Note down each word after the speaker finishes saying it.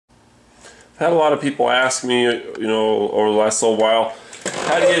had a lot of people ask me, over the last little while,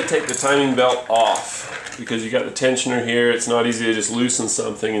 how do you take the timing belt off? Because you got the tensioner here, it's not easy to just loosen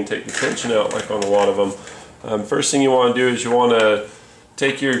something and take the tension out like on a lot of them. First thing you want to do is you want to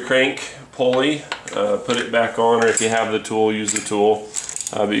take your crank pulley, put it back on, or if you have the tool, use the tool.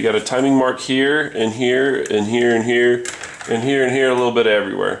 But you got a timing mark here, and here, and here, and here, and here, and here, a little bit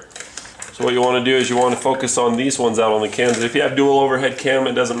everywhere. So what you want to do is you want to focus on these ones out on the cams. If you have dual overhead cam,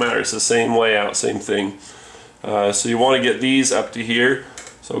 it doesn't matter. It's the same layout, same thing. So you want to get these up to here.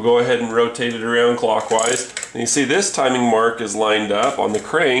 So go ahead and rotate it around clockwise. And you see this timing mark is lined up on the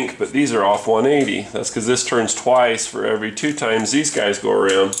crank, but these are off 180. That's because this turns twice for every 2 times these guys go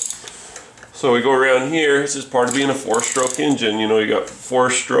around. So we go around here. This is part of being a 4-stroke engine. You got 4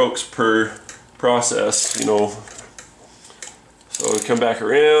 strokes per process, So we come back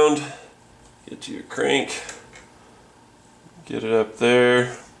around, get to your crank, get it up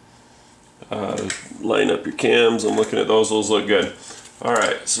there, line up your cams. I'm looking at those look good.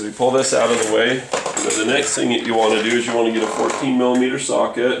 Alright, so we pull this out of the way. The next thing that you want to do is you want to get a 14mm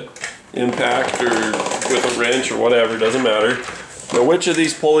socket, impact, or with a wrench or whatever, doesn't matter. Now, which of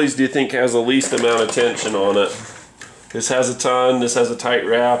these pulleys do you think has the least amount of tension on it? This has a ton, this has a tight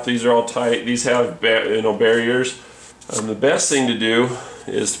wrap, these are all tight, these have barriers. The best thing to do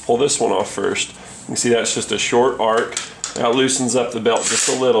is to pull this one off first. You can see that's just a short arc. That loosens up the belt just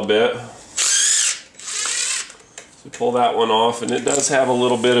a little bit. So pull that one off, and it does have a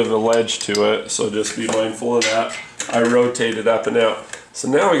little bit of a ledge to it, so just be mindful of that. I rotate it up and out. So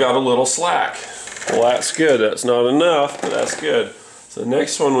now we got a little slack. Well, that's good. That's not enough, but that's good. So the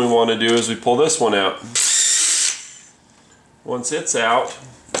next one we want to do is we pull this one out. Once it's out,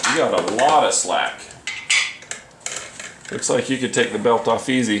 you got a lot of slack. Looks like you could take the belt off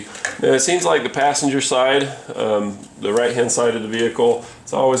easy. Now it seems like the passenger side, the right hand side of the vehicle,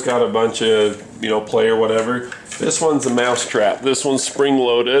 it's always got a bunch of play or whatever. This one's a mouse trap. This one's spring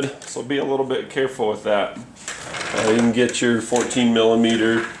loaded, so be a little bit careful with that. You can get your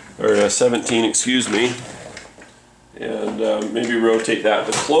 14mm or 17, excuse me, and maybe rotate that.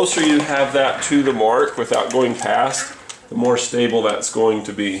 The closer you have that to the mark without going past, the more stable that's going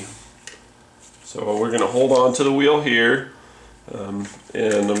to be. So we're going to hold on to the wheel here, and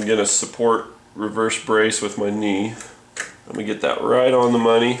I'm going to support reverse brace with my knee. I'm going to get that right on the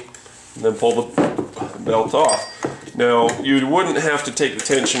money, and then pull the belt off. Now, you wouldn't have to take the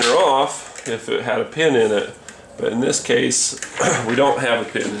tensioner off if it had a pin in it, but in this case, we don't have a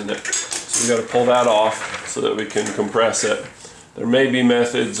pin in it. So we got to pull that off so that we can compress it. There may be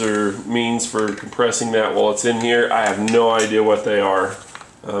methods or means for compressing that while it's in here. I have no idea what they are.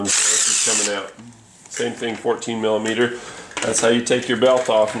 So this is coming out. Same thing, 14mm. That's how you take your belt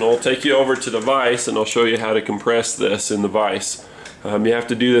off, and I'll take you over to the vise and I'll show you how to compress this in the vise. You have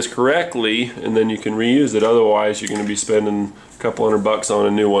to do this correctly, and then you can reuse it. Otherwise, you're going to be spending a couple $100 on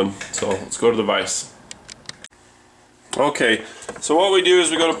a new one. So let's go to the vise. Okay, so what we do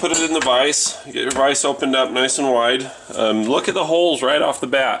is we go to put it in the vise. Get your vise opened up nice and wide. Look at the holes right off the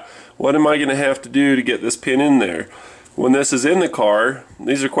bat. What am I going to have to do to get this pin in there? When this is in the car,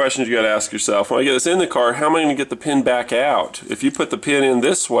 these are questions you got to ask yourself. When I get this in the car, how am I going to get the pin back out? If you put the pin in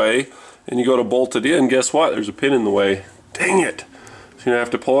this way and you go to bolt it in, guess what? There's a pin in the way. Dang it! So you're going to have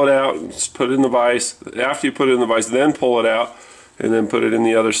to pull it out and just put it in the vise. After you put it in the vise, then pull it out and then put it in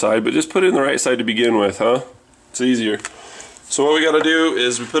the other side. But just put it in the right side to begin with, huh? It's easier. So what we got to do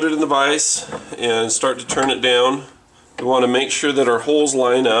is we put it in the vise and start to turn it down. We want to make sure that our holes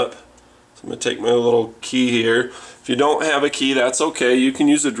line up. So I'm going to take my little key here. If you don't have a key, that's okay. You can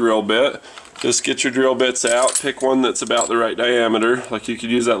use a drill bit. Just get your drill bits out. Pick one that's about the right diameter. Like you could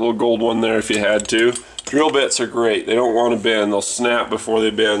use that little gold one there if you had to. Drill bits are great. They don't want to bend. They'll snap before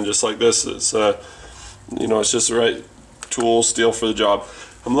they bend, just like this. It's it's just the right tool, steel for the job.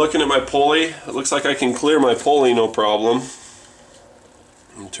 I'm looking at my pulley. It looks like I can clear my pulley no problem.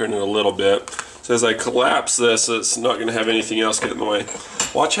 I'm turning it a little bit. So as I collapse this, it's not going to have anything else get in the way.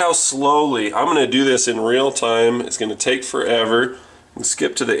 Watch how slowly. I'm going to do this in real time. It's going to take forever. You can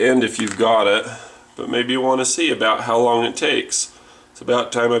skip to the end if you've got it, but maybe you want to see about how long it takes. It's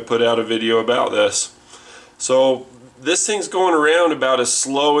about time I put out a video about this. So this thing's going around about as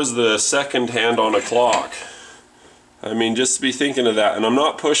slow as the second hand on a clock. I mean, just be thinking of that. And I'm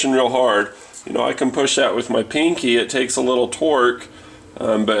not pushing real hard. I can push that with my pinky. It takes a little torque.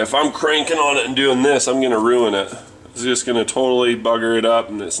 But if I'm cranking on it and doing this, I'm going to ruin it. It's just going to totally bugger it up,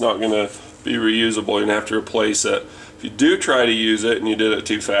 and it's not going to be reusable. You're going to have to replace it. If you do try to use it and you did it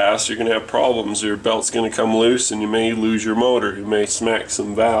too fast, you're going to have problems. Your belt's going to come loose and you may lose your motor. You may smack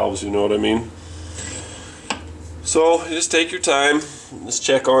some valves, you know what I mean? So just take your time. Just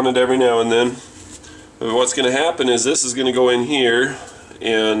check on it every now and then. But what's going to happen is this is going to go in here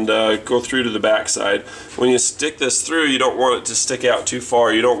and go through to the back side. When you stick this through, you don't want it to stick out too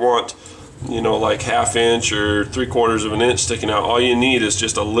far. You don't want, you know, like 1/2 inch or 3/4 of an inch sticking out. All you need is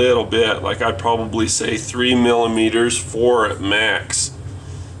just a little bit, like I'd probably say 3 millimeters, 4 at max.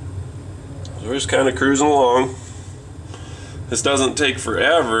 So we're just kind of cruising along. This doesn't take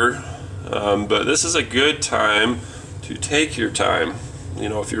forever, but this is a good time to take your time. You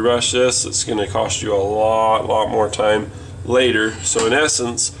know, if you rush this, it's going to cost you a lot more time later. So in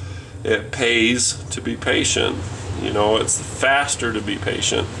essence, it pays to be patient. You know, it's faster to be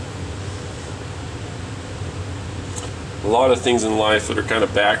patient. A lot of things in life that are kind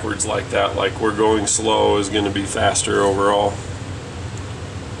of backwards like that, like we're going slow, is going to be faster overall.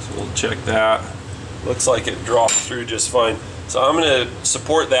 So we'll check that. Looks like it dropped through just fine. So I'm going to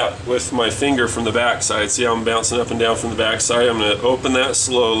support that with my finger from the back side. See how I'm bouncing up and down from the back side? I'm going to open that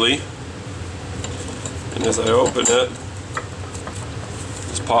slowly. And as I open it,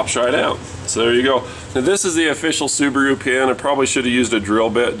 pops right out. So there you go. Now this is the official Subaru pin. I probably should have used a drill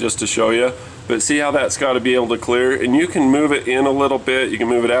bit just to show you, but see how that's got to be able to clear, and you can move it in a little bit, you can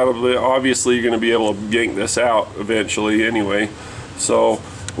move it out a little bit. Obviously you're going to be able to yank this out eventually anyway. So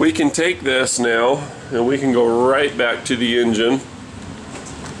we can take this now and we can go right back to the engine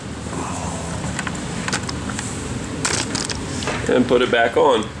and put it back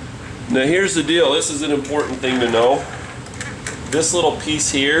on. Now here's the deal, this is an important thing to know. This little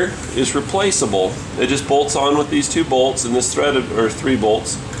piece here is replaceable. It just bolts on with these 2 bolts and this thread, or 3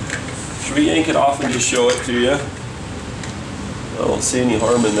 bolts. Should we yank it off and just show it to you? I don't see any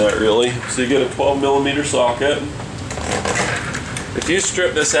harm in that really. So you get a 12mm socket. If you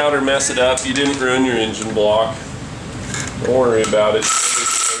strip this out or mess it up, you didn't ruin your engine block. Don't worry about it.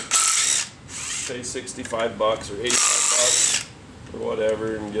 Pay $65 or $85 or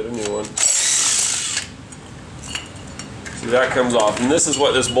whatever and get a new one. See, that comes off, and this is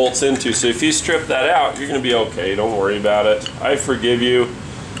what this bolts into. So if you strip that out, you're going to be okay. Don't worry about it. I forgive you,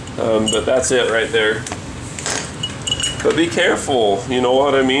 but that's it right there. But be careful, you know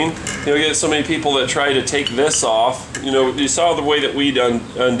what I mean? You'll get so many people that try to take this off. You know, you saw the way that we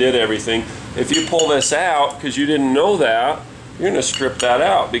undid everything. If you pull this out, because you didn't know that, you're going to strip that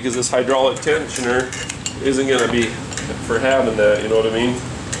out, because this hydraulic tensioner isn't going to be for having that, you know what I mean?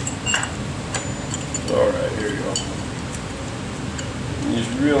 Alright, here you go. You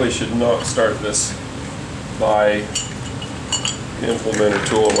really should not start this by implement a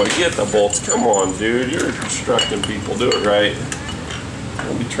tool. But get the bolts. Come on, dude. You're instructing people. Do it right.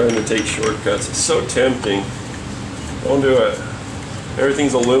 Don't be trying to take shortcuts. It's so tempting. Don't do it.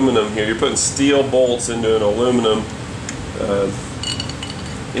 Everything's aluminum here. You're putting steel bolts into an aluminum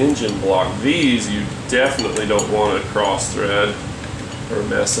engine block. These you definitely don't want to cross thread or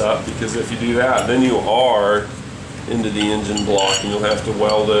mess up, because if you do that, then you are into the engine block and you'll have to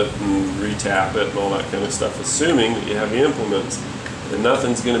weld it and retap it and all that kind of stuff, assuming that you have the implements. And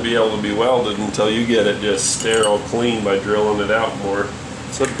nothing's going to be able to be welded until you get it just sterile clean by drilling it out more.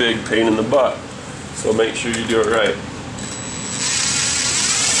 It's a big pain in the butt, so make sure you do it right.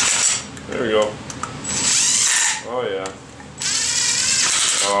 There we go. Oh yeah.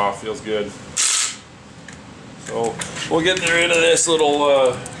 Oh, feels good. So we'll get rid of this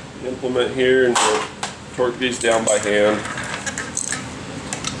little implement here and we'll torque these down by hand.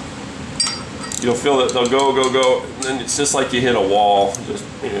 You'll feel that they'll go, and then it's just like you hit a wall. Just,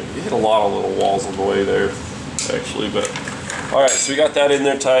 you know, you hit a lot of little walls on the way there, actually. But all right, so we got that in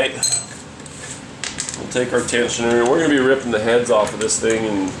there tight. We'll take our tensioner. We're going to be ripping the heads off of this thing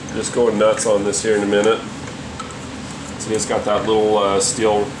and just going nuts on this here in a minute. See, it's got that little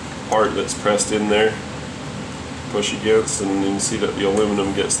steel part that's pressed in there. Push against, and you can see that the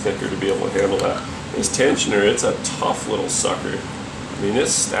aluminum gets thicker to be able to handle that. This tensioner, it's a tough little sucker. I mean,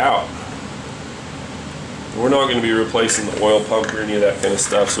 it's stout. We're not going to be replacing the oil pump or any of that kind of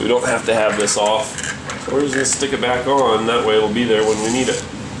stuff, so we don't have to have this off. So we're just going to stick it back on, that way it'll be there when we need it.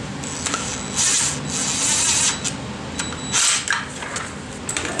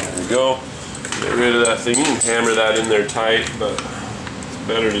 There we go. Get rid of that thing. You can hammer that in there tight, but it's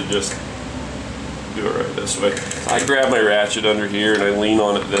better to just do it right this way. I grab my ratchet under here and I lean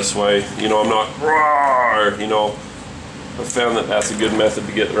on it this way. You know, I'm not roar, you know. I found that that's a good method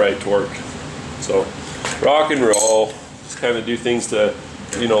to get the right torque. So rock and roll. Just kind of do things to,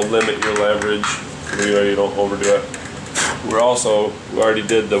 you know, limit your leverage so you don't overdo it. We already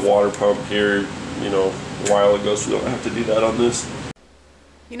did the water pump here, you know, a while ago, so we don't have to do that on this.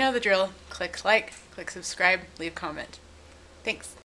 You know the drill. Click like, click subscribe, leave comment. Thanks.